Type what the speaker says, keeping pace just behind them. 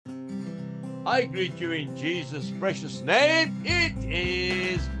I greet you in Jesus' precious name. It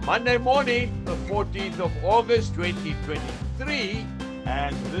is Monday morning, the 14th of August, 2023,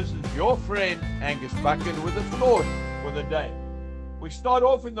 and this is your friend Angus Buchan with a thought for the day. We start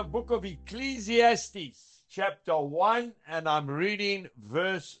off in the book of Ecclesiastes, chapter 1, and I'm reading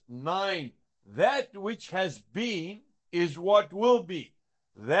verse 9. That which has been is what will be.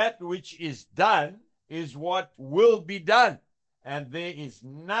 That which is done is what will be done. And there is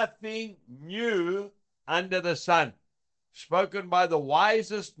nothing new under the sun. Spoken by the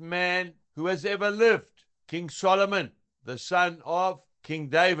wisest man who has ever lived, King Solomon, the son of King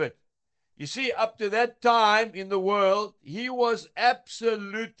David. You see, up to that time in the world, he was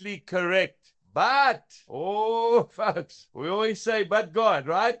absolutely correct. But, folks, we always say, but God,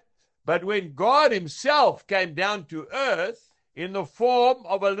 right? But when God himself came down to earth in the form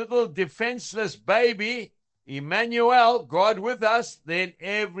of a little defenseless baby, Emmanuel, God with us, then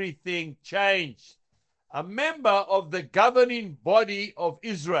everything changed. A member of the governing body of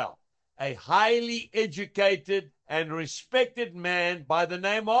Israel, a highly educated and respected man by the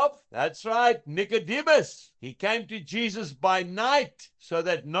name of, that's right, Nicodemus. He came to Jesus by night so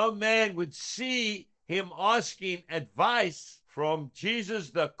that no man would see him asking advice from Jesus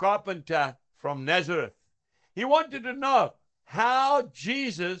the Carpenter from Nazareth. He wanted to know how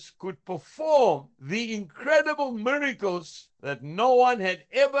Jesus could perform the incredible miracles that no one had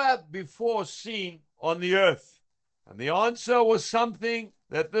ever before seen on the earth. And the answer was something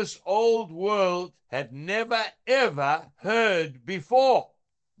that this old world had never ever heard before.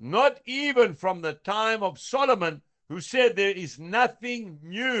 Not even from the time of Solomon, who said there is nothing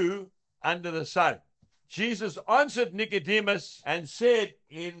new under the sun. Jesus answered Nicodemus and said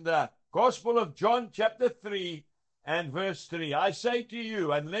in the Gospel of John chapter 3, and verse 3, I say to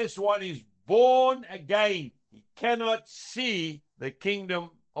you, unless one is born again, he cannot see the kingdom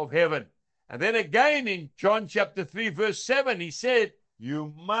of heaven. And then again in John chapter 3, verse 7, he said,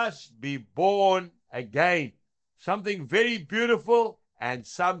 you must be born again. Something very beautiful and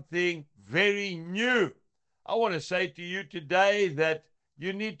something very new. I want to say to you today that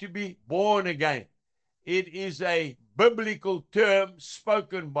you need to be born again. It is a biblical term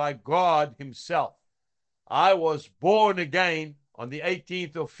spoken by God himself. I was born again on the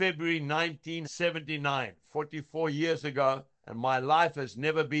 18th of February 1979, 44 years ago, and my life has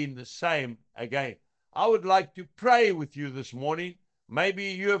never been the same again. I would like to pray with you this morning. Maybe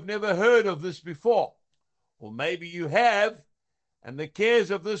you have never heard of this before, or maybe you have, and the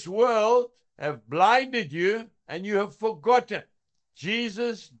cares of this world have blinded you and you have forgotten.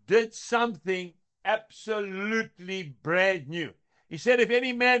 Jesus did something absolutely brand new. He said, if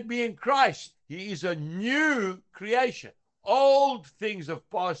any man be in Christ, he is a new creation. Old things have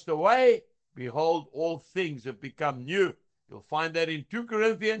passed away. Behold, all things have become new. You'll find that in 2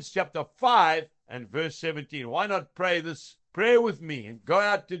 Corinthians chapter 5 and verse 17. Why not pray this prayer with me and go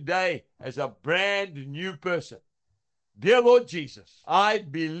out today as a brand new person? Dear Lord Jesus, I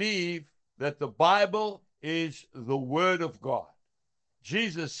believe that the Bible is the Word of God.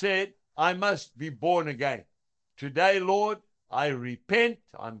 Jesus said, I must be born again. Today, Lord, I repent.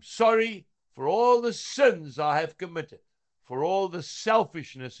 I'm sorry for all the sins I have committed, for all the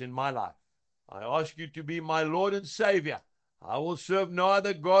selfishness in my life. I ask you to be my Lord and Saviour. I will serve no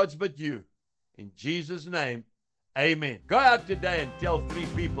other gods but you. In Jesus' name, amen. Go out today and tell 3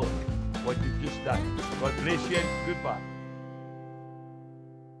 people what you've just done. God bless you and goodbye.